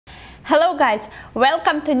Hello guys,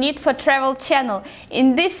 welcome to Need for Travel channel.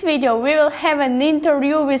 In this video we will have an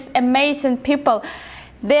interview with amazing people.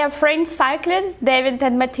 They are French cyclists, David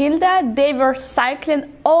and Mathilde. They were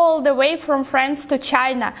cycling all the way from France to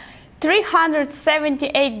China,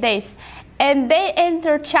 378 days. And they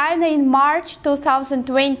entered China in March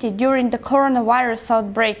 2020 during the coronavirus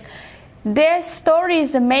outbreak. Their story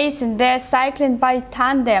is amazing. They're cycling by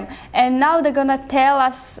tandem and now they're gonna tell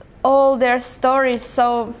us all their stories,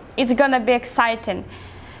 so it's gonna be exciting.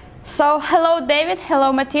 So hello David,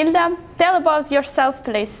 hello Mathilde. Tell about yourself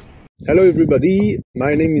please. Hello everybody,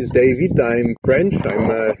 my name is David, I'm French,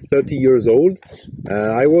 I'm 30 years old.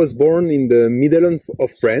 I was born in the middle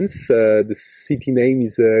of France, the city name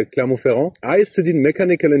is Clermont-Ferrand. I studied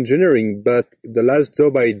mechanical engineering, but the last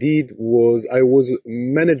job I did was I was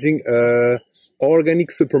managing an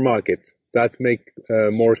organic supermarket. That makes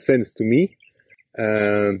more sense to me.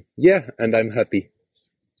 Yeah, and I'm happy.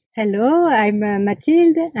 Hello, I'm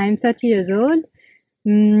Mathilde, I'm 30 years old.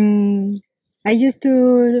 I used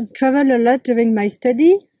to travel a lot during my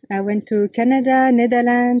study. I went to Canada,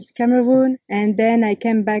 Netherlands, Cameroon, and then I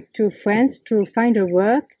came back to France to find a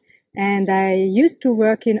work. And I used to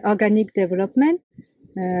work in organic development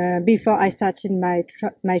before I started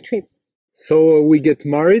my trip. So we get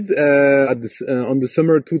married on the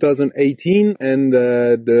summer 2018, and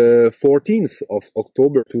the 14th of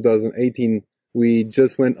October 2018, we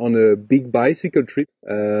just went on a big bicycle trip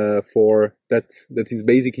for that is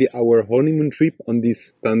basically our honeymoon trip on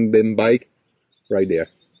this tandem bike right there.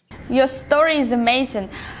 Your story is amazing.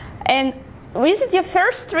 And was it your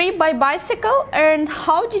first trip by bicycle? And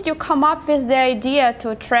how did you come up with the idea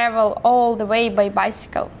to travel all the way by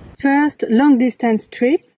bicycle? First long distance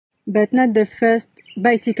trip, but not the first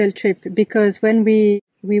bicycle trip, because when we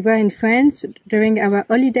were in France during our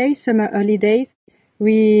holidays, summer holidays,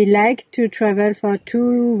 we liked to travel for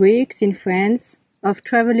 2 weeks in France of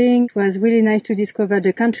traveling. It was really nice to discover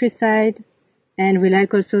the countryside, and we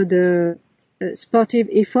like also the sportive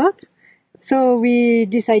effort. So we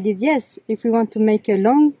decided, yes, if we want to make a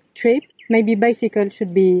long trip, maybe bicycle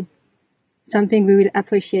should be something we will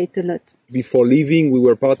appreciate a lot. Before leaving, we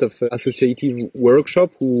were part of an associative workshop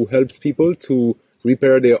who helps people to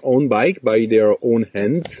repair their own bike by their own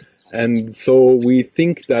hands. And so we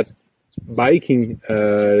think that biking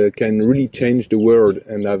can really change the world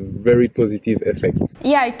and have very positive effects.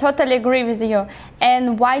 Yeah, I totally agree with you.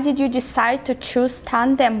 And why did you decide to choose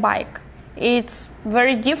tandem bike? It's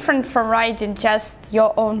very different from riding just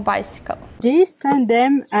your own bicycle. This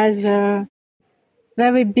tandem has a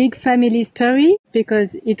very big family story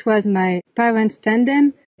because it was my parents'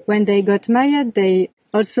 tandem. When they got married, they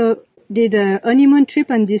also did a honeymoon trip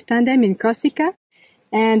on this tandem in Corsica.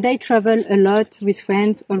 And they travel a lot with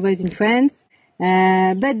friends, always in France.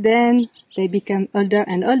 But then they become older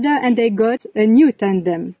and older and they got a new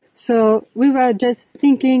tandem. So we were just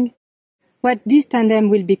thinking what this tandem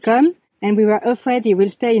will become. And we were afraid it will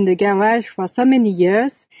stay in the garage for so many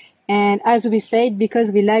years. And as we said,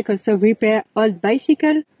 because we like also repair old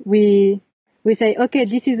bicycle, we say, okay,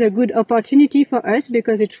 this is a good opportunity for us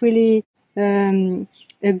because it's really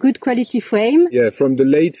a good quality frame. Yeah, from the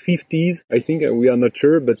late 50s, I think, we are not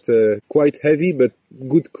sure, but quite heavy, but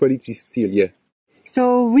good quality steel, yeah.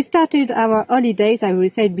 So we started our holidays, I will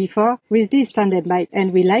say it before, with this tandem bike,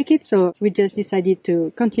 and we like it, so we just decided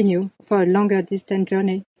to continue for a longer distance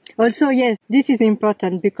journey. Also, yes, this is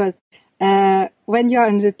important because when you're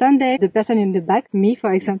on the tandem, the person in the back, me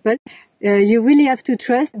for example, you really have to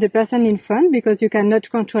trust the person in front because you cannot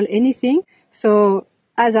control anything. So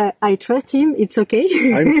as I trust him, it's okay.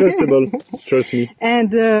 I'm trustable, trust me.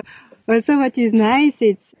 And also what is nice,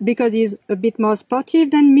 it's because he's a bit more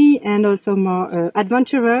sportive than me and also more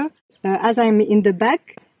adventurer. As I'm in the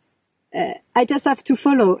back, I just have to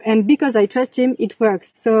follow. And because I trust him, it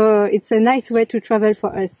works. So it's a nice way to travel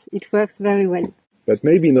for us. It works very well. But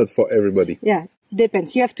maybe not for everybody. Yeah,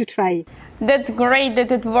 depends. You have to try. That's great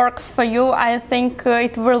that it works for you. I think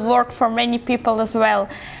it will work for many people as well.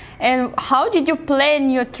 And how did you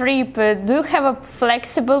plan your trip? Do you have a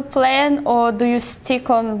flexible plan or do you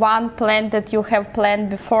stick on one plan that you have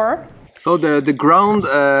planned before? So the ground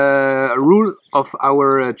rule of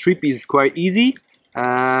our trip is quite easy.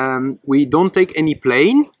 We don't take any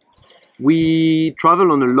plane. We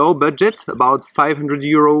travel on a low budget, about 500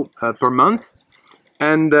 euro per month.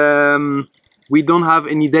 And we don't have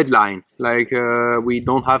any deadline. Like we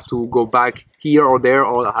don't have to go back here or there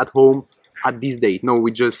or at home at this date. No,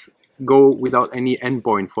 we just go without any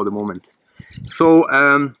endpoint for the moment. So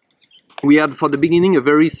we had for the beginning a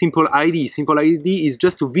very simple idea. Simple idea is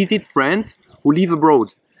just to visit friends who live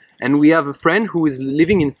abroad. And we have a friend who is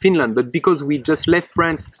living in Finland, but because we just left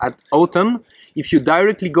France at autumn, if you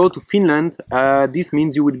directly go to Finland, this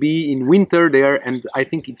means you would be in winter there, and I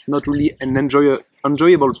think it's not really an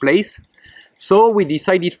enjoyable place. So we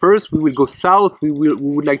decided first we will go south, we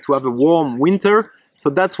would like to have a warm winter, so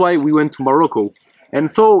that's why we went to Morocco. And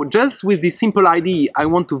so just with this simple idea, I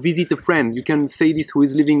want to visit a friend, you can say this, who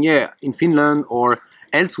is living here in Finland or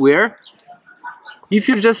elsewhere. If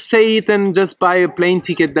you just say it and just buy a plane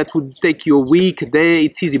ticket, that would take you a week, a day,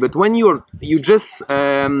 it's easy. But when you just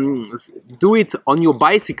do it on your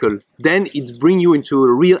bicycle, then it brings you into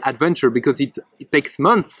a real adventure, because it takes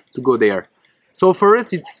months to go there. So for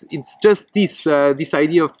us, it's just this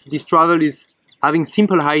idea of this travel is having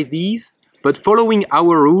simple ideas, but following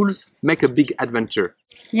our rules make a big adventure.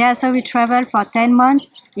 Yeah, so we traveled for 10 months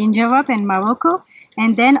in Europe and Morocco,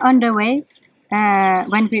 and then on the way,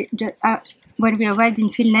 when we arrived in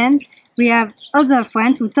Finland, we have other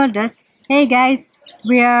friends who told us, hey guys,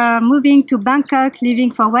 we are moving to Bangkok,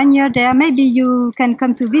 living for 1 year there, maybe you can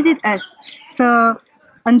come to visit us. So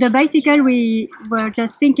on the bicycle, we were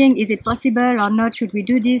just thinking, is it possible or not? Should we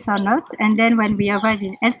do this or not? And then when we arrived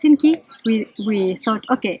in Helsinki, we thought,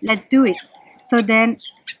 okay, let's do it. So then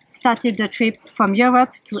started the trip from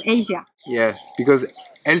Europe to Asia. Yeah, because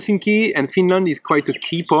Helsinki and Finland is quite a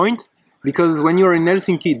key point, because when you're in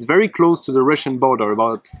Helsinki, it's very close to the Russian border,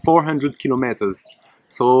 about 400 kilometers.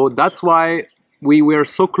 So that's why we were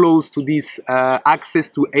so close to this access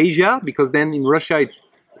to Asia, because then in Russia it's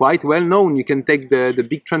quite well known. You can take the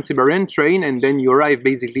big Trans-Siberian train and then you arrive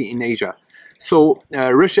basically in Asia. So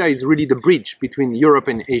Russia is really the bridge between Europe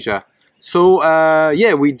and Asia. So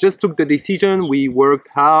yeah, we just took the decision, we worked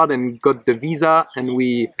hard and got the visa, and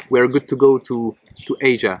we were good to go to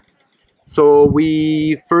Asia. So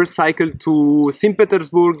we first cycled to St.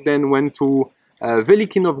 Petersburg, then went to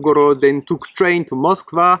Veliki Novgorod, then took train to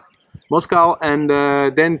Moscow, and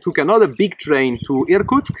then took another big train to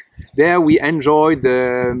Irkutsk. There we enjoyed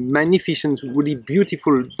the magnificent, really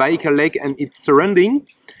beautiful Baikal Lake and its surrounding.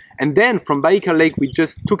 And then from Baikal Lake we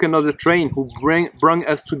just took another train who brought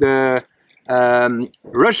us to the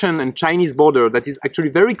Russian and Chinese border, that is actually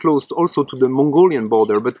very close also to the Mongolian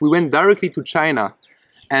border, but we went directly to China.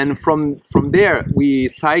 And from there we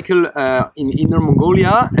cycled in Inner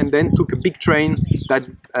Mongolia, and then took a big train that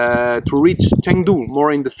to reach Chengdu,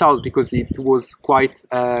 more in the south, because it was quite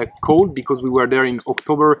cold, because we were there in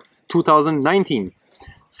October 2019.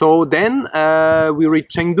 So then we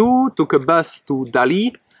reached Chengdu, took a bus to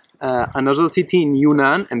Dali, another city in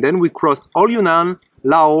Yunnan, and then we crossed all Yunnan,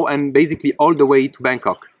 Laos, and basically all the way to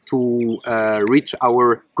Bangkok to reach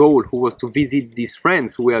our goal, who was to visit these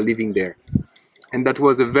friends who were living there. And that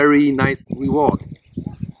was a very nice reward.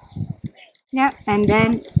 Yeah, and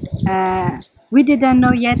then we didn't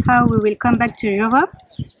know yet how we will come back to Europe.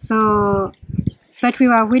 So, but we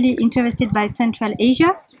were really interested by Central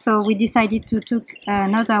Asia. So we decided to take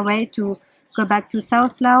another way to go back to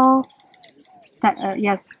South Laos,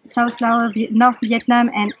 South Laos, North Vietnam,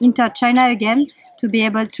 and enter China again, to be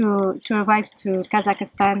able to arrive to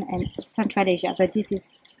Kazakhstan and Central Asia. But this is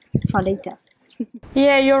for later.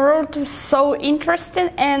 Yeah, your route was so interesting,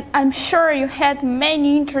 and I'm sure you had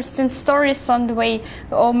many interesting stories on the way,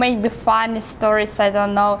 or maybe funny stories, I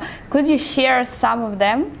don't know. Could you share some of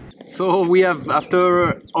them? So we have,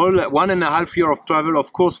 after all 1.5 years of travel,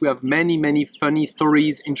 of course, we have many funny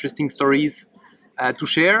stories, interesting stories to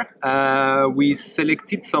share. We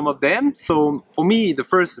selected some of them. So for me, the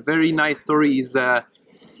first very nice story is we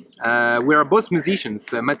are both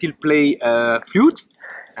musicians. Mathilde play flute.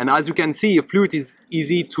 And as you can see, a flute is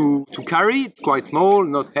easy to carry. It's quite small,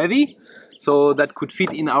 not heavy, so that could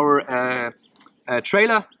fit in our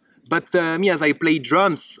trailer. But me, as I play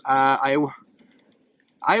drums, I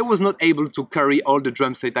was not able to carry all the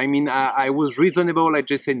drum set. I mean, I was reasonable. I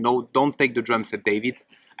just said, no, don't take the drum set, David.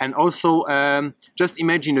 And also, just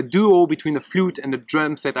imagine a duo between a flute and a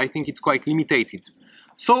drum set. I think it's quite limited.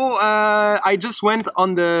 So I just went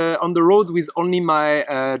on the road with only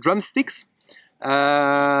my drumsticks.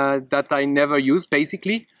 That I never used,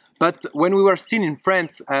 basically. But when we were still in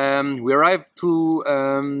France, we arrived to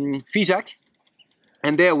Figeac,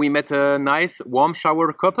 and there we met a nice warm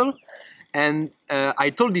shower couple. And I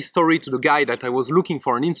told this story to the guy that I was looking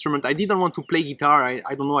for an instrument. I didn't want to play guitar.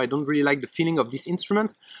 I don't know. I don't really like the feeling of this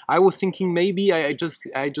instrument. I was thinking maybe I just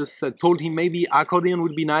told him maybe accordion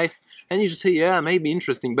would be nice, and he just said, yeah, maybe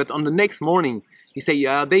interesting. But on the next morning, he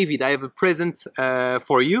said, David, I have a present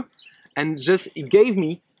for you. And just he gave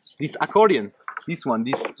me this accordion, this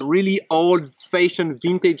really old-fashioned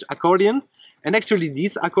vintage accordion. And actually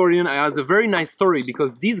this accordion has a very nice story,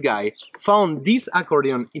 because this guy found this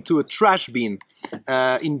accordion into a trash bin.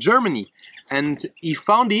 in Germany. And he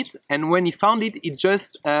found it, and when he found it, he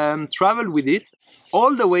just traveled with it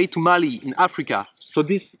all the way to Mali in Africa. So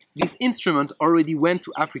this instrument already went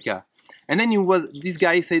to Africa. And then this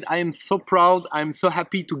guy said, I am so proud, I'm so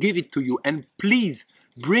happy to give it to you, and please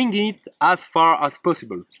bring it as far as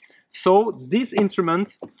possible. So this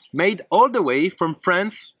instrument made all the way from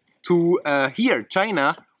France to here,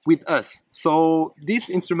 China, with us. So this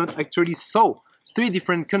instrument actually saw 3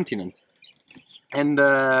 different continents.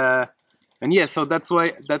 And yeah, so that's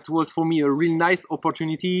why that was for me a really nice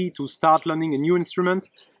opportunity to start learning a new instrument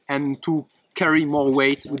and to carry more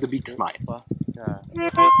weight with a big smile.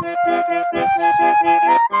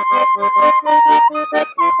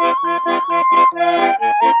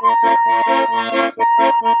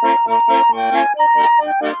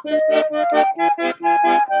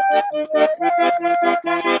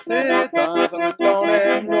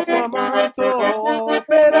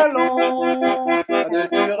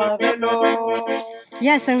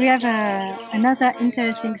 Yeah, so we have another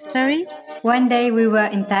interesting story. One day we were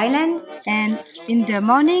in Thailand, and in the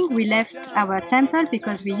morning we left our temple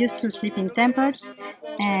because we used to sleep in temples,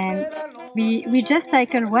 and we just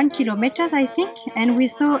cycled 1 kilometer, I think, and we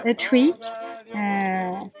saw a tree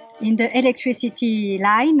in the electricity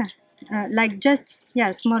line, like just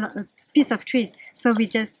small piece of tree. So we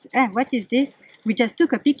just what is this? We just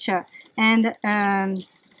took a picture, and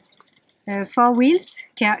 4 wheels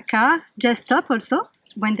car just stopped also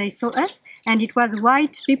when they saw us, and it was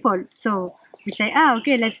white people. So we say,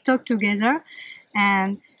 okay, let's talk together,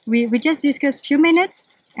 and we just discussed few minutes,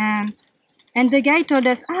 and the guy told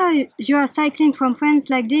us, you are cycling from France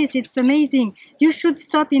like this, it's amazing, you should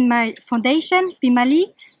stop in my foundation,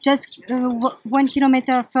 Pimali, just 1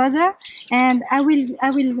 kilometer further, and I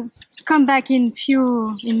will come back in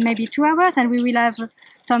maybe 2 hours, and we will have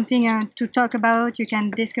something to talk about. You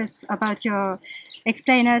can discuss about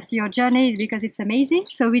explain us your journey because it's amazing.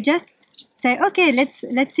 So we just say, okay, let's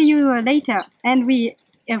see you later. And we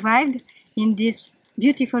arrived in this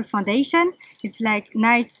beautiful foundation. It's like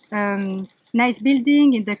nice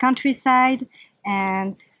building in the countryside,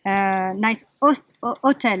 and nice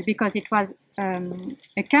hotel because it was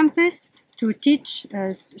a campus to teach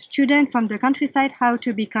students from the countryside how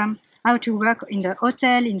to work in the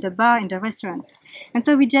hotel, in the bar, in the restaurant. And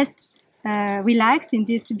so we just relaxed in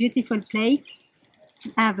this beautiful place,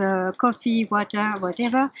 have coffee, water,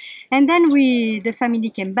 whatever. And then the family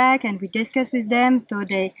came back and we discussed with them. So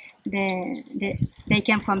they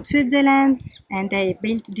came from Switzerland, and they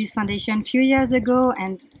built this foundation a few years ago,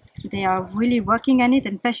 and they are really working on it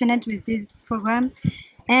and passionate with this program.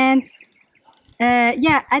 And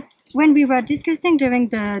when we were discussing during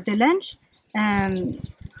the lunch,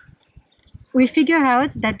 we figured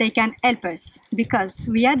out that they can help us because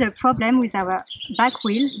we had a problem with our back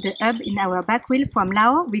wheel, the hub in our back wheel from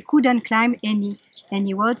Laos. We couldn't climb any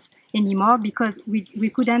roads anymore because we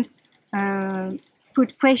couldn't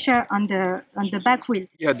put pressure on the back wheel.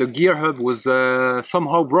 Yeah, the gear hub was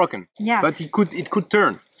somehow broken. Yeah, but it could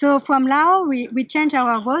turn. So from Laos, we changed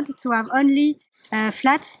our road to have only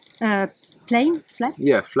flat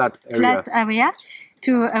area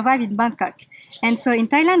to arrive in Bangkok. And so in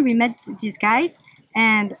Thailand, we met these guys,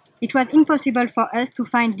 and it was impossible for us to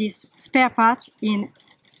find this spare part in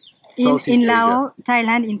Laos,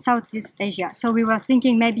 Thailand, in Southeast Asia. So we were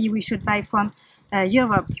thinking maybe we should buy from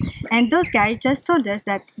Europe. And those guys just told us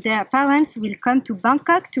that their parents will come to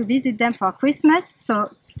Bangkok to visit them for Christmas, so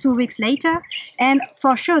 2 weeks later, and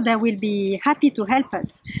for sure they will be happy to help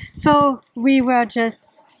us. So we were just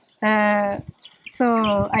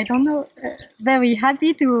very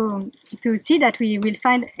happy to see that we will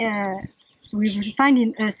find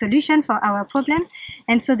a solution for our problem.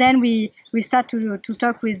 And so then we start to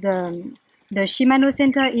talk with the Shimano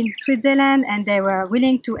Center in Switzerland, and they were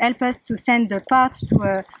willing to help us to send the parts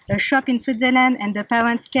to a shop in Switzerland, and the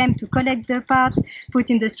parents came to collect the parts,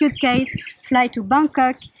 put in the suitcase, fly to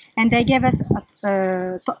Bangkok, and they gave us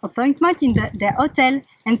an appointment in their hotel.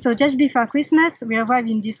 And so just before Christmas, we arrived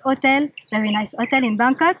in this hotel, very nice hotel in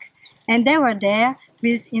Bangkok, and they were there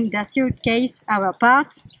with in their suitcase our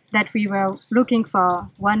parts that we were looking for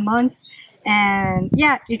 1 month. And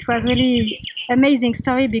yeah, it was really amazing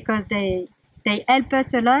story because they help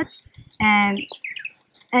us a lot. And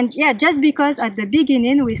yeah, just because at the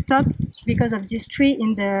beginning we stopped because of this tree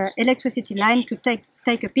in the electricity line to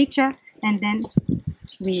take a picture, and then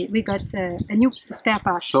we got a new spare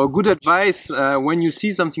part. So good advice, when you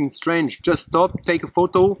see something strange, just stop, take a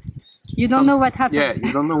photo. You don't know what happened. Yeah,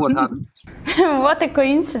 you don't know what happened. What a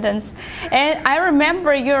coincidence. And I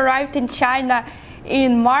remember you arrived in China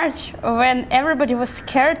in March, when everybody was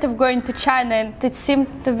scared of going to China and it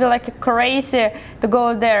seemed to be like a crazy to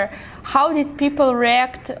go there, how did people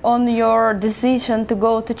react on your decision to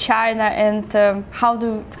go to China, and how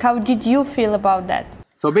did you feel about that?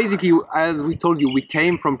 So basically, as we told you, we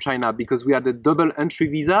came from China because we had a double entry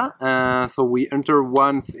visa. So we entered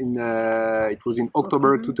once it was in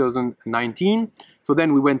October 2019. So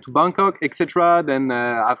then we went to Bangkok, etc. Then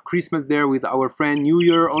have Christmas there with our friend, New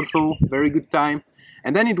Year also, very good time.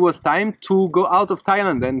 And then it was time to go out of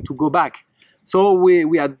Thailand and to go back. So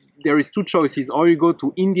there is two choices: or you go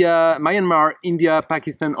to India, Myanmar, India,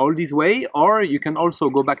 Pakistan, all this way, or you can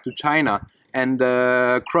also go back to China and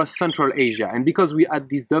cross Central Asia. And because we had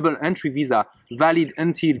this double entry visa valid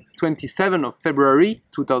until 27th of February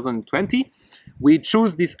 2020, we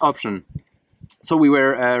chose this option. So we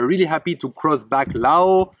were really happy to cross back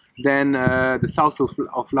Laos. Then the south of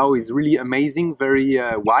Laos is really amazing, very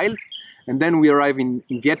wild. And then we arrive in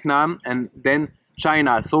Vietnam and then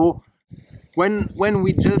China. So when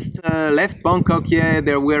we just left Bangkok,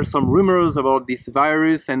 there were some rumors about this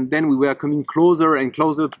virus, and then we were coming closer and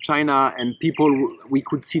closer to China, and we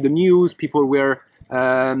could see the news. People were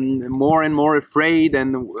more and more afraid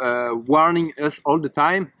and warning us all the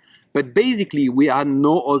time. But basically, we had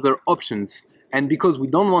no other options, and because we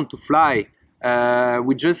don't want to fly,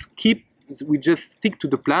 we just stick to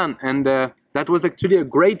the plan, and that was actually a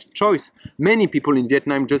great choice. Many people in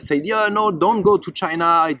Vietnam just said, yeah, no, don't go to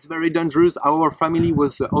China, it's very dangerous. Our family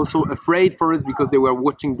was also afraid for us because they were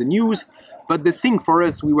watching the news. But the thing for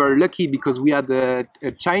us, we were lucky because we had a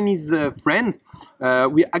Chinese friend.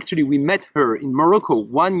 We met her in Morocco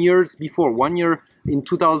 1 year before, 1 year in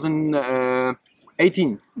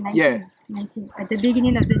 2018. 19, at the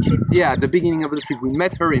beginning of the trip. Yeah, at the beginning of the trip, we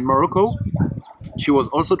met her in Morocco. She was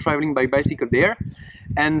also traveling by bicycle there.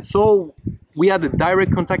 And so we had a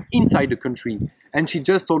direct contact inside the country. And she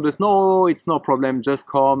just told us, no, it's no problem, just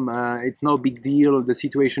come. It's no big deal. The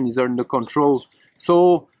situation is under control.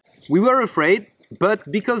 So we were afraid, but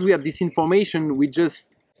because we had this information, we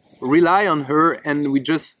just rely on her and we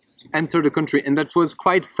just enter the country. And that was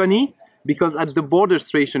quite funny because at the border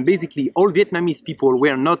station, basically all Vietnamese people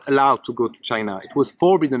were not allowed to go to China. It was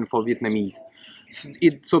forbidden for Vietnamese.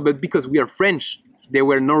 But because we are French, there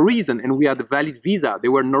were no reason, and we had a valid visa.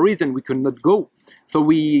 There were no reason we could not go. So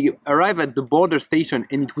we arrived at the border station,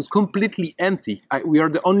 and it was completely empty. We are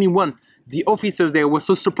the only one. The officers there were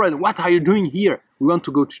so surprised. What are you doing here? We want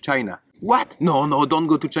to go to China. What? No, don't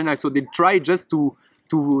go to China. So they tried just to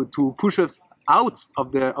push us out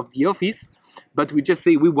of the office. But we just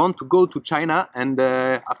say we want to go to China, and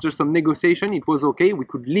after some negotiation, it was okay. We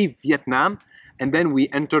could leave Vietnam. And then we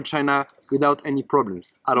entered China without any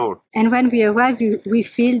problems at all. And when we arrived, we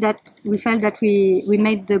felt that we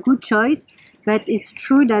made the good choice. But it's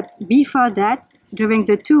true that before that, during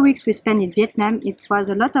the 2 weeks we spent in Vietnam, it was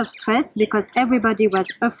a lot of stress because everybody was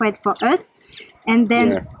afraid for us. And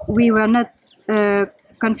then we were not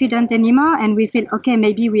confident anymore, and we feel, okay,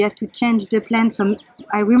 maybe we have to change the plan. So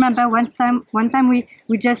I remember one time we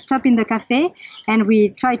just stopped in the cafe and we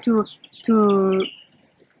tried to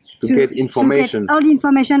get information. To get all the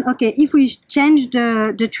information. Okay, if we change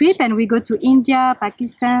the trip and we go to India,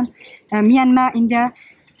 Pakistan, Myanmar, India,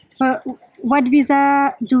 what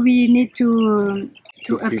visa do we need to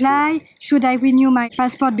apply? Should I renew my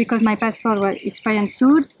passport because my passport was expired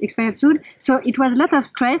soon? So it was a lot of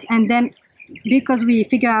stress, and then because we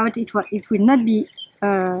figure out it will not be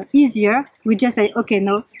easier, we just say, okay,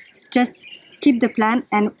 no, just keep the plan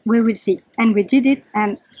and we will see. And we did it,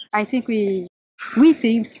 and I think we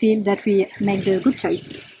feel that we made the good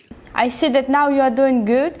choice. I see that now you are doing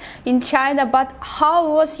good in China, but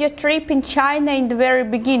how was your trip in China in the very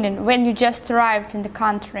beginning when you just arrived in the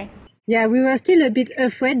country? Yeah, we were still a bit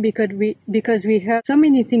afraid because we heard so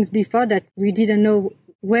many things before that we didn't know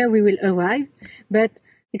where we will arrive, but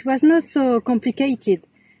it was not so complicated.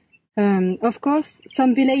 Of course,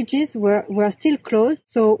 some villages were still closed,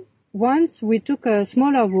 so once we took a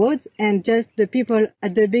smaller road, and just the people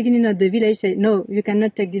at the beginning of the village said, no, you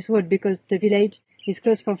cannot take this road because the village is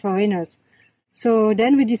closed for foreigners. So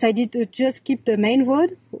then we decided to just keep the main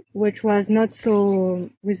road, which was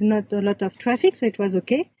with not a lot of traffic, so it was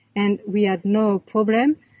okay. And we had no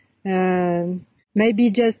problem. Maybe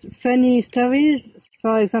just funny stories.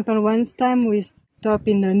 For example, one time we stopped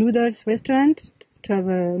in a noodles restaurant to have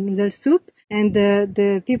a noodle soup, and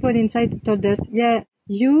the people inside told us, yeah,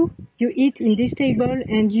 you eat in this table,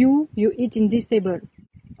 and you eat in this table.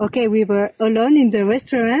 Okay, we were alone in the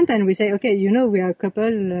restaurant, and we say, okay, we are a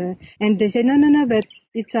couple, and they say, no, but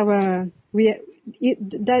it's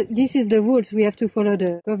this is the rules. We have to follow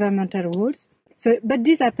the governmental rules. So, but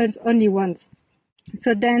this happens only once.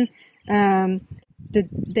 So then the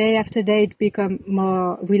day after day it become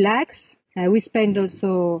more relaxed. We spent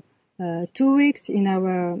also 2 weeks in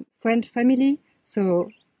our French family. So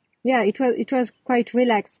yeah, it was quite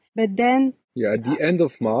relaxed. But then at the end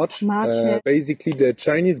of March, yes. basically the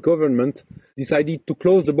Chinese government decided to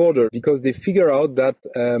close the border because they figure out that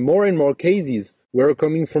more and more cases were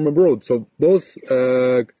coming from abroad. So those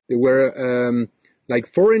were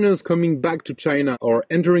like foreigners coming back to China or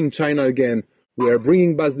entering China again, were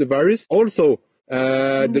bringing back the virus. Also,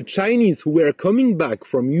 the Chinese who were coming back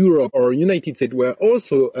from Europe or United States were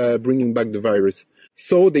also bringing back the virus.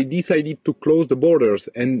 So they decided to close the borders.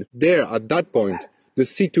 And there, at that point, the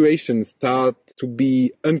situation started to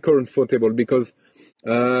be uncomfortable because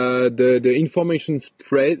the information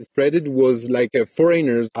spreaded was like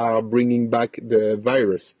foreigners are bringing back the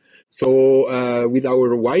virus. So with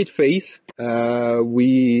our white face,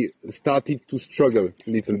 we started to struggle a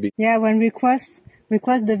little bit. Yeah, when we crossed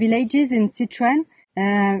the villages in Sichuan,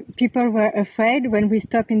 people were afraid when we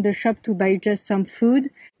stopped in the shop to buy just some food.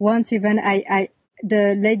 Once even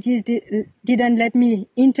the ladies didn't let me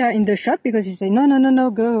enter in the shop because she said,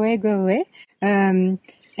 no, go away.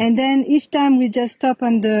 And then each time we just stop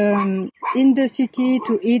in the city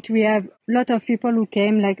to eat, we have a lot of people who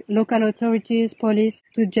came, like local authorities, police,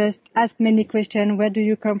 to just ask many questions. Where do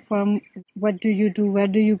you come from? What do you do? Where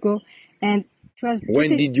do you go? And it was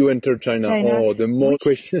when did you enter China? Oh, the more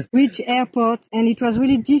questions. Which airport? And it was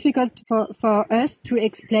really difficult for us to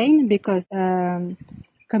explain because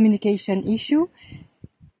communication issue.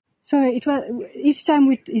 So it was each time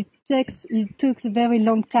it took a very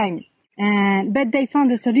long time. But they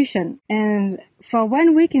found a solution. And for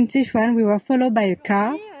 1 week in Sichuan, we were followed by a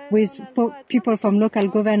car with people from local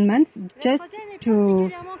governments just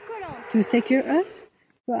to secure us.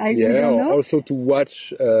 So we don't know. Also to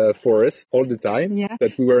watch for us all the time. Yeah.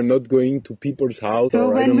 That we were not going to people's house. So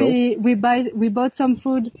or when I don't know. we bought some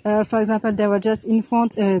food, for example, they were just in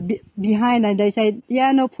front, behind, and they said,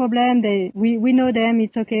 yeah, no problem. We know them.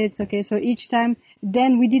 It's okay. So each time,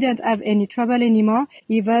 then we didn't have any trouble anymore.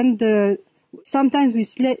 Even sometimes we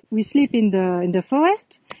sleep in the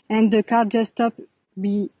forest, and the car just stopped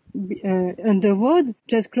on the road,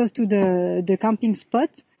 just close to the camping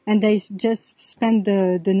spot, and they just spent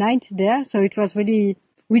the night there. So it was really,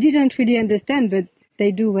 we didn't really understand, but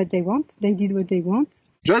they do what they want. They did what they want.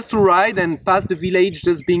 Just to ride and pass the village,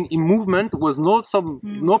 just being in movement was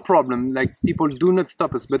no problem. Like, people do not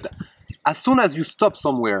stop us. But as soon as you stop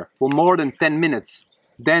somewhere for more than 10 minutes,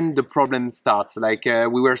 then the problem starts. Like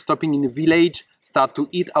we were stopping in a village, start to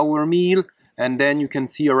eat our meal, and then you can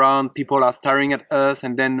see around people are staring at us,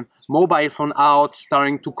 and then mobile phone out,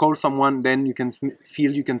 starting to call someone, then you can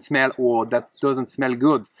you can smell, oh, that doesn't smell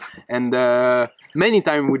good. And many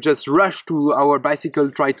times we just rush to our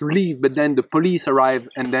bicycle, try to leave, but then the police arrive,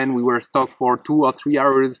 and then we were stuck for 2 or 3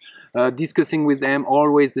 hours discussing with them,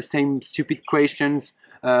 always the same stupid questions,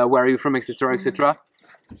 where are you from, etc., etc.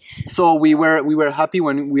 So we were happy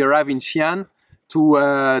when we arrived in Xi'an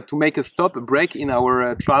to make a break in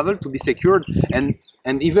our travel, to be secured.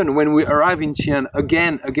 And even when we arrived in Xi'an,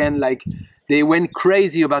 again, like, they went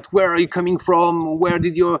crazy about where are you coming from, why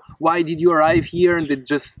did you arrive here, and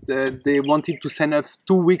they wanted to send us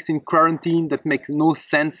 2 weeks in quarantine. That makes no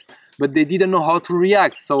sense, but they didn't know how to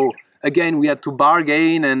react. So again, we had to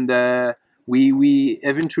bargain, and we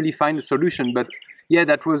eventually find a solution. But yeah,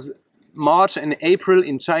 that was March and April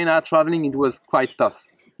in China. Traveling, it was quite tough.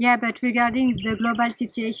 Yeah, but regarding the global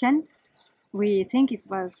situation, we think it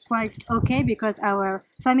was quite okay because our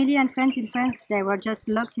family and friends in France, they were just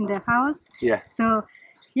locked in their house. Yeah. So,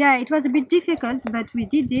 yeah, it was a bit difficult, but we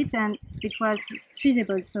did it and it was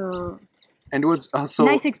feasible. So, and it was also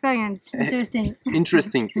nice experience, interesting.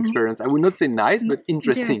 Interesting experience. I would not say nice, but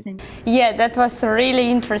interesting. Yeah, that was really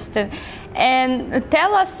interesting. And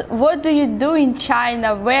tell us, what do you do in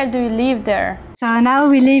China? Where do you live there? So now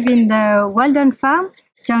we live in the Walden Farm,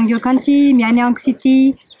 Jiangyu County, Mianyang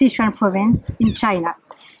City, Sichuan Province in China.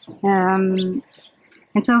 And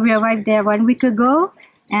so we arrived there 1 week ago,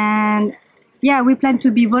 and yeah, we plan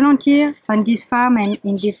to be volunteer on this farm and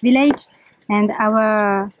in this village. And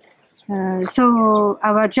our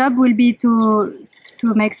job will be to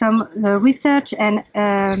make some research and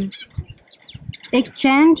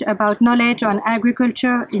exchange about knowledge on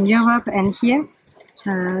agriculture in Europe and here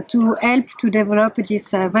to help to develop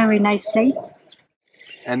this very nice place.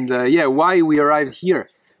 And yeah, why we arrived here?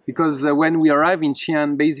 Because when we arrived in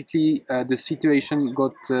Xi'an, basically the situation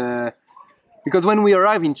got... because when we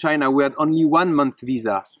arrived in China, we had only 1 month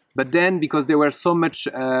visa. But then, because there were so much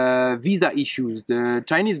visa issues, the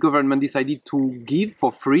Chinese government decided to give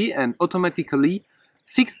for free and automatically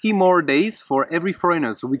 60 more days for every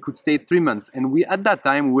foreigner, so we could stay 3 months. And we, at that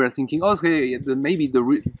time, we were thinking, okay, maybe the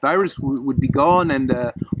virus would be gone,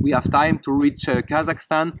 and we have time to reach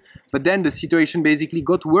Kazakhstan. But then the situation basically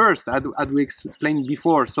got worse, as we explained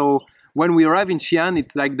before. So when we arrive in Xi'an,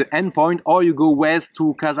 it's like the end point, or you go west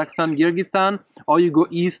to Kazakhstan, Kyrgyzstan, or you go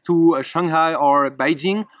east to Shanghai or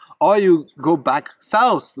Beijing, or you go back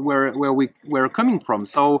south where we were coming from.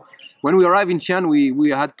 So when we arrived in Xi'an, we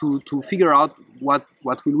had to figure out what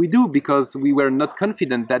will we do, because we were not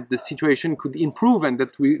confident that the situation could improve and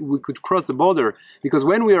that we could cross the border. Because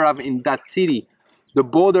when we arrived in that city, the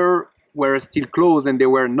border were still closed and there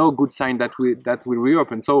were no good sign that we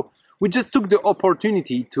reopen. So we just took the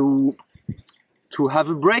opportunity to have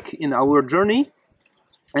a break in our journey,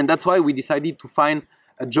 and that's why we decided to find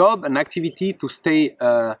a job, an activity to stay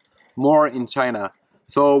more in China.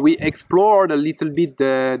 So we explored a little bit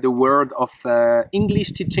the word of English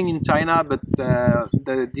teaching in China, but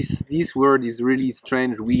this word is really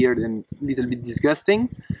strange, weird, and a little bit disgusting.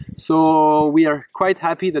 So we are quite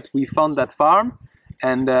happy that we found that farm,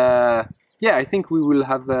 and yeah, I think we will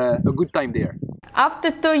have a good time there.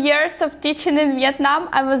 After 2 years of teaching in Vietnam,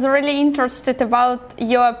 I was really interested about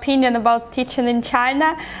your opinion about teaching in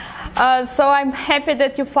China. So I'm happy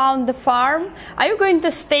that you found the farm. Are you going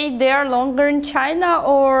to stay there longer in China,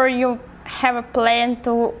 or you have a plan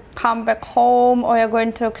to come back home, or you're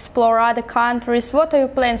going to explore other countries? What are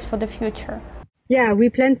your plans for the future? Yeah, we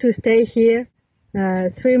plan to stay here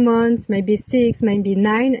 3 months, maybe 6, maybe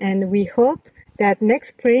 9, and we hope that next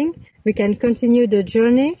spring we can continue the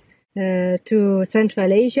journey to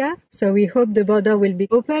Central Asia. So we hope the border will be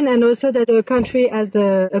open, and also that the country has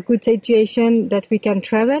a good situation that we can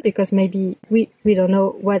travel, because maybe we don't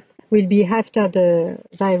know what will be after the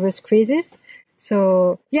virus crisis.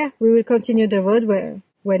 So yeah, we will continue the road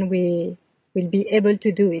when we will be able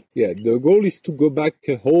to do it. Yeah, the goal is to go back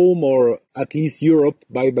home, or at least Europe,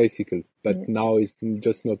 by bicycle. But now it's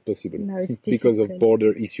just not possible. Now it's because of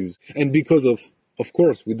border issues, and because of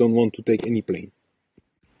course, we don't want to take any plane.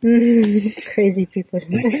 Crazy people.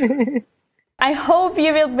 I hope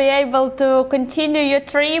you will be able to continue your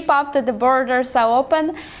trip after the borders are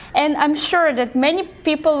open, and I'm sure that many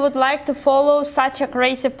people would like to follow such a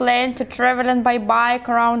crazy plan to travel by bike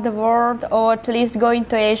around the world, or at least going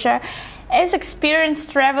to Asia. As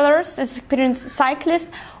experienced travelers, as experienced cyclists,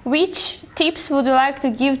 which tips would you like to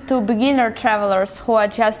give to beginner travelers who are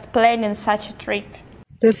just planning such a trip?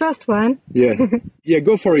 The first one. Yeah,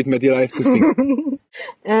 go for it, Mathilde. I have to think.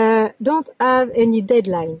 Don't have any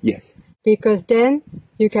deadline. Yes. Because then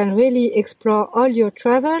you can really explore all your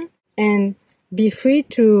travel and be free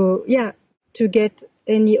to get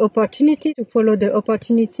any opportunity, to follow the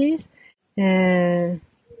opportunities.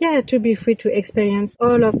 To be free to experience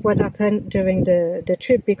all of what happened during the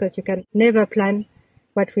trip, because you can never plan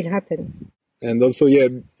what will happen. And also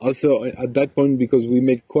at that point, because we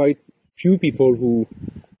make quite few people who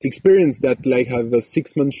experience that, like have a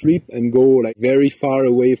 6-month trip and go like very far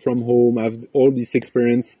away from home, have all this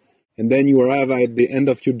experience, and then you arrive at the end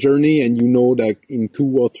of your journey and you know that in 2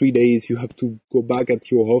 or 3 days you have to go back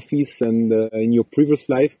at your office and in your previous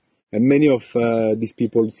life. And many of these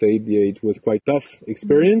people say it was quite tough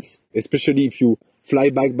experience, especially if you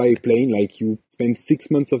fly back by plane, like you spend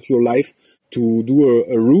 6 months of your life to do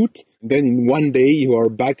a route, then in 1 day you are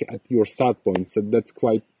back at your start point. So that's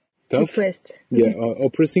quite tough.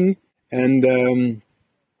 Oppressing. And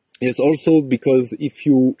it's also because if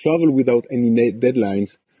you travel without any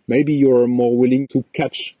deadlines, maybe you're more willing to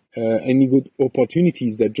catch any good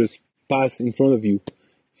opportunities that just pass in front of you.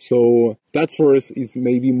 So that for us is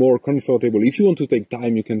maybe more comfortable. If you want to take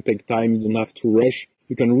time, you can take time. You don't have to rush.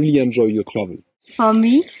 You can really enjoy your travel. For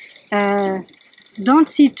me, don't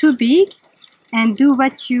see too big, and do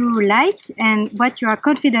what you like and what you are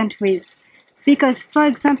confident with. Because, for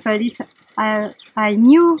example, if I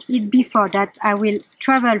knew it before that I will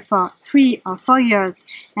travel for 3 or 4 years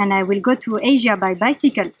and I will go to Asia by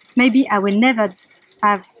bicycle, maybe I will never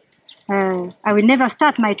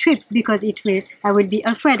start my trip, because I will be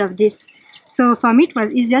afraid of this. So for me, it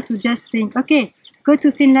was easier to just think, okay, go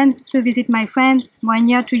to Finland to visit my friend, 1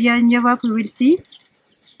 year, 2 years in Europe, we will see.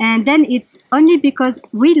 And then it's only because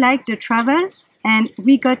we like the travel and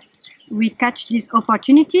we catch these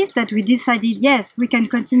opportunities that we decided, yes, we can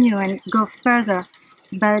continue and go further.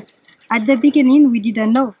 But at the beginning, we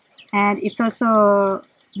didn't know. And it's also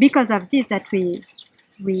because of this that we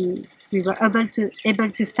were able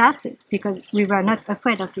to start it, because we were not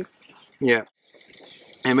afraid of it. Yeah.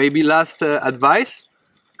 And maybe last advice,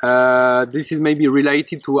 this is maybe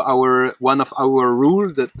related to one of our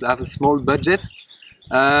rules that have a small budget.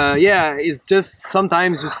 Yeah, it's just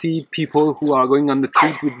sometimes you see people who are going on the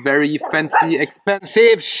trip with very fancy,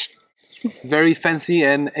 expensive, very fancy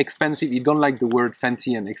and expensive. You don't like the word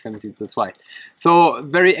fancy and expensive, that's why. So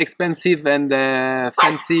very expensive and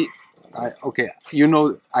fancy. Okay, you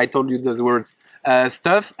know, I told you those words.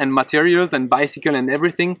 Stuff and materials and bicycle and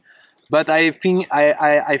everything. But I think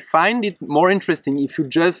I find it more interesting if you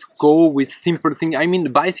just go with simple things. I mean, the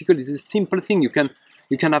bicycle is a simple thing. You can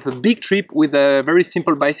have a big trip with a very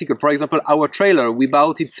simple bicycle. For example, our trailer, we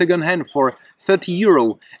bought it secondhand for 30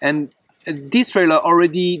 euro. And this trailer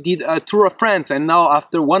already did a tour of France. And now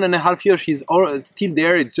after 1.5 years, she's still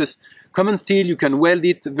there. It's just common steel. You can weld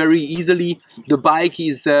it very easily. The bike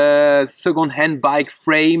is a second-hand bike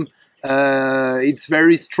frame. It's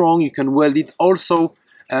very strong. You can weld it also.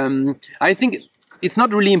 I think it's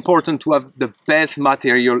not really important to have the best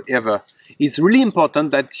material ever. It's really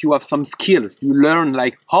important that you have some skills. You learn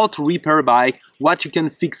like how to repair a bike, what you can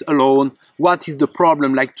fix alone, what is the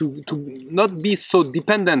problem, like to not be so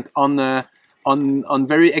dependent on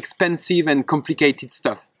very expensive and complicated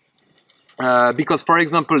stuff. Because, for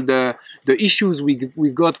example, the issues we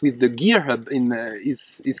got with the gear hub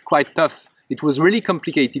is quite tough. It was really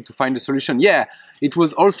complicated to find a solution. Yeah, it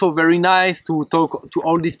was also very nice to talk to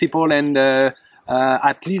all these people and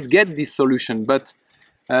at least get this solution. But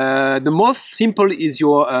the most simple is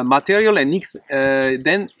your material, and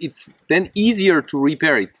then it's easier to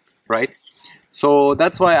repair it, right? So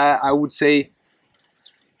that's why I would say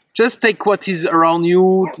just take what is around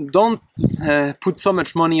you. Don't put so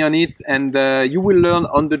much money on it, and you will learn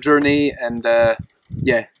on the journey. And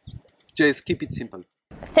yeah, just keep it simple.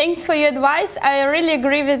 Thanks for your advice. I really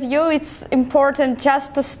agree with you. It's important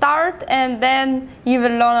just to start and then you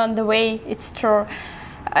will learn on the way. It's true.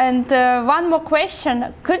 And one more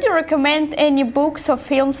question. Could you recommend any books or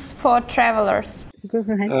films for travelers? Go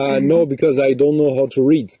ahead. No, because I don't know how to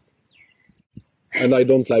read. And I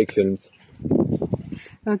don't like films.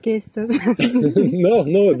 Okay, stop.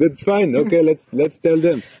 No, that's fine. Okay, let's tell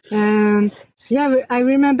them. Yeah, I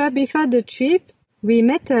remember before the trip, we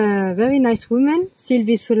met a very nice woman,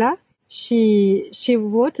 Sylvie Soula. She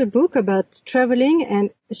wrote a book about traveling,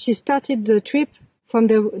 and she started the trip from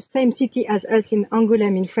the same city as us in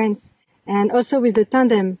Angoulême in France, and also with the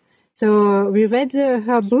Tandem. So we read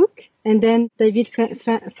her book, and then David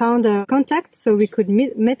found a contact, so we could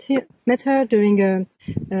met her during an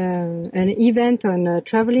event on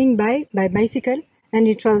traveling by bicycle, and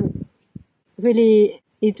it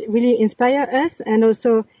really inspired us, and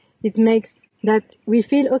also it makes that we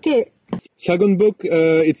feel okay. Second book,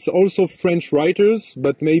 it's also French writers,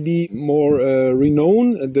 but maybe more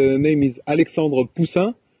renowned. The name is Alexandre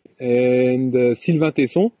Poussin and Sylvain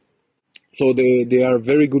Tesson. So they are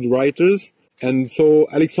very good writers. And so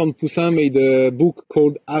Alexandre Poussin made a book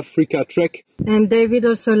called Africa Trek. And David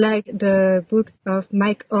also liked the books of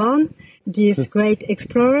Mike Horn, this great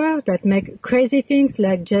explorer that make crazy things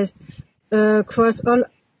like just cross all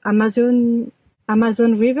Amazon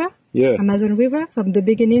River. Yeah. Amazon River from the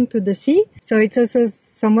beginning to the sea. So it's also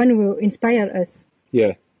someone who inspired us.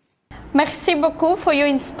 Yeah. Merci beaucoup for your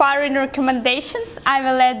inspiring recommendations. I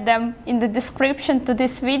will add them in the description to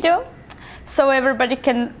this video so everybody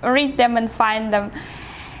can read them and find them.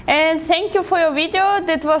 And thank you for your video.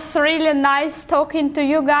 That was really nice talking to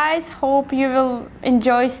you guys. Hope you will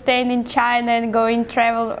enjoy staying in China and going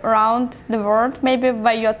travel around the world, maybe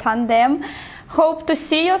by your tandem. Hope to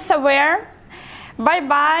see you somewhere. Bye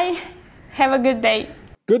bye. Have a good day.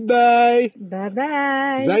 Goodbye. Bye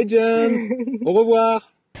bye. Zaijian. Au revoir.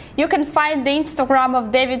 You can find the Instagram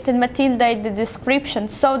of David and Mathilde in the description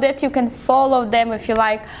so that you can follow them if you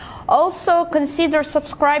like. Also consider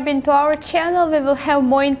subscribing to our channel. We will have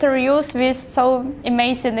more interviews with so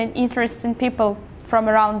amazing and interesting people from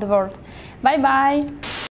around the world. Bye bye.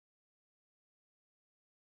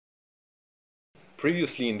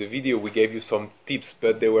 Previously in the video we gave you some tips,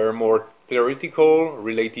 but they were more theoretical,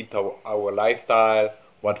 related to our lifestyle,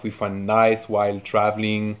 what we find nice while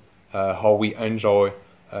traveling, how we enjoy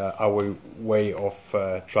our way of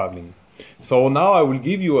traveling. So now I will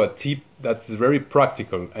give you a tip that's very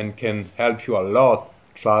practical and can help you a lot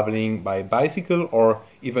traveling by bicycle or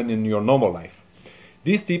even in your normal life.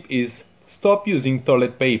 This tip is stop using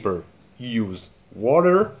toilet paper. Use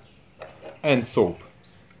water and soap.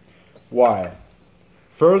 Why?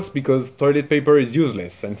 First, because toilet paper is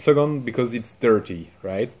useless, and second, because it's dirty,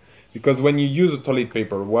 right? Because when you use a toilet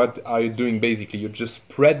paper, what are you doing basically? You just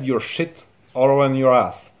spread your shit all around your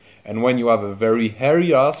ass. And when you have a very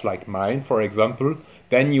hairy ass, like mine, for example,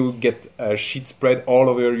 then you get shit spread all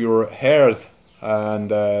over your hairs,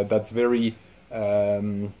 and that's very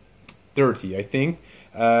dirty, I think.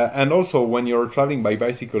 And also, when you're traveling by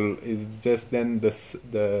bicycle, is just then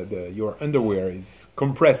your underwear is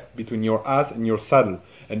compressed between your ass and your saddle,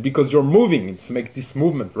 and because you're moving, it's make this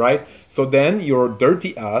movement, right? So then your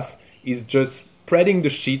dirty ass is just spreading the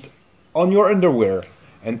shit on your underwear,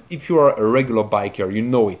 and if you are a regular biker, you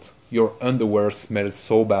know it. Your underwear smells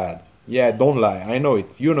so bad. Yeah, don't lie, I know it.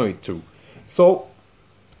 You know it too. So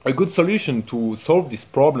a good solution to solve this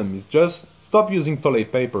problem is just stop using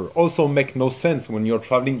toilet paper. Also make no sense when you're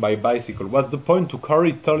traveling by bicycle. What's the point to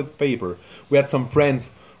carry toilet paper? We had some friends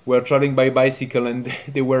who were traveling by bicycle and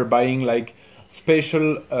they were buying like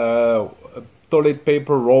special toilet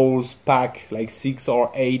paper rolls pack, like 6 or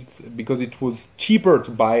 8, because it was cheaper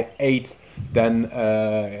to buy 8 than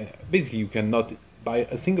basically you cannot buy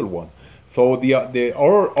a single one. So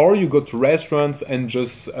or you go to restaurants and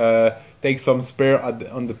just take some spare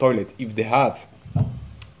on the toilet if they have.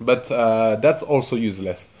 But that's also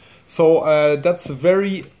useless. So that's a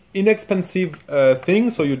very inexpensive thing.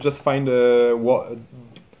 So you just find a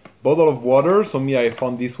bottle of water. So me, I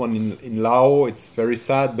found this one in Laos. It's very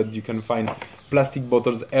sad, but you can find plastic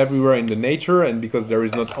bottles everywhere in the nature. And because there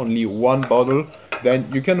is not only one bottle, then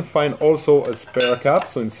you can find also a spare cap.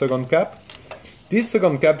 So in second cap, this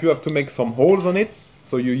second cap, you have to make some holes on it.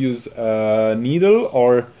 So you use a needle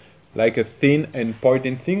or like a thin and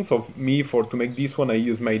pointing thing. So me, to make this one, I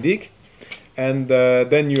use my dick. And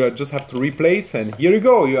then you just have to replace, and here you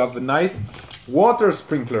go. You have a nice water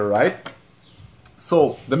sprinkler, right?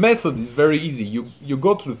 So the method is very easy. You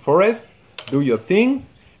go to the forest, do your thing,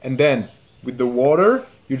 and then with the water,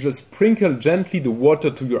 you just sprinkle gently the water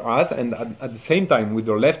to your ass, and at the same time, with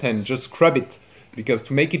your left hand, just scrub it, because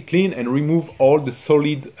to make it clean and remove all the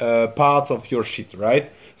solid parts of your shit, right?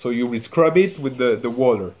 So you will scrub it with the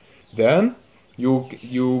water. Then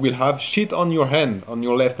you will have shit on your hand, on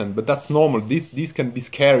your left hand, but that's normal. This can be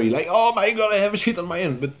scary, like, oh my god, I have shit on my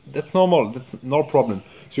hand, but that's normal, that's no problem.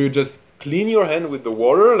 So you just clean your hand with the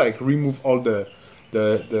water, like remove all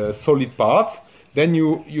the solid parts. Then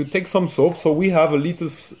you take some soap. So we have a little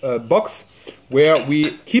box where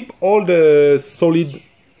we keep all the solid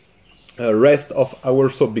rest of our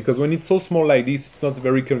soap, because when it's so small like this, it's not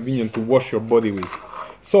very convenient to wash your body with.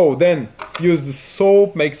 So then use the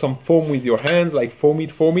soap, make some foam with your hands, like foam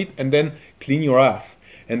it, and then clean your ass.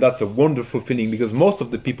 And that's a wonderful feeling, because most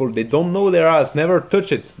of the people, they don't know their ass, never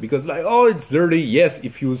touch it, because like, oh, it's dirty. Yes,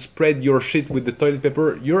 if you spread your shit with the toilet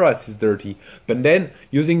paper, your ass is dirty. But then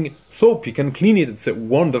using soap, you can clean it. It's a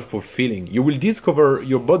wonderful feeling. You will discover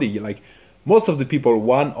your body. Like most of the people,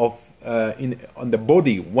 on the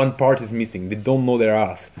body, one part is missing. They don't know their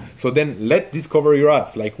ass. So then discover your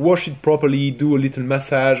ass. Like wash it properly, do a little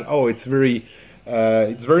massage. Oh, it's very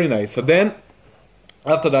nice. So then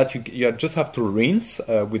after that, you just have to rinse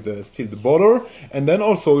with still the water, and then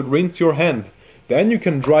also rinse your hand. Then you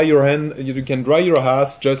can dry your hand. You can dry your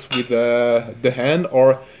ass just with the hand,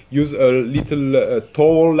 or use a little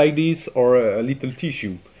towel like this, or a little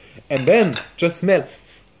tissue, and then just smell.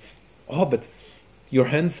 Oh, but your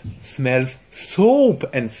hands smells soap,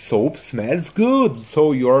 and soap smells good,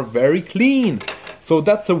 so you're very clean. So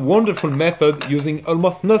that's a wonderful method, using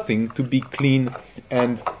almost nothing to be clean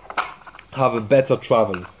and have a better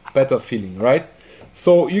travel, better feeling, right?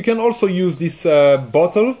 So you can also use this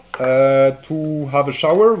bottle to have a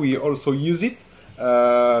shower. We also use it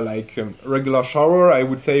like a regular shower. I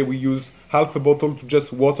would say we use half a bottle to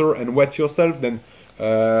just water and wet yourself, then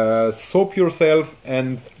soap yourself,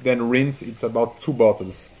 and then rinse. It's about 2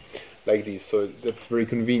 bottles like this, so that's very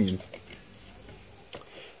convenient.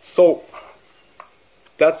 So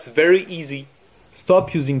that's very easy.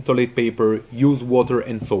 Stop using toilet paper, use water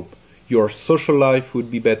and soap. Your social life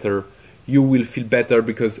would be better. You will feel better,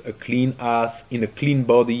 because a clean ass in a clean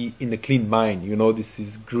body, in a clean mind. You know, this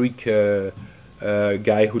is Greek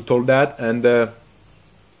guy who told that. And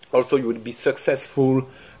also you will be successful.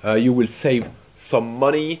 You will save some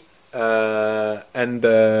money, and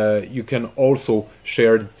you can also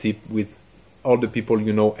share the tip with all the people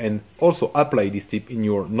you know, and also apply this tip in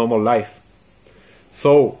your normal life.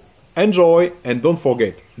 So enjoy, and don't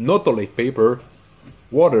forget, no toilet paper,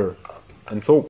 water and soap.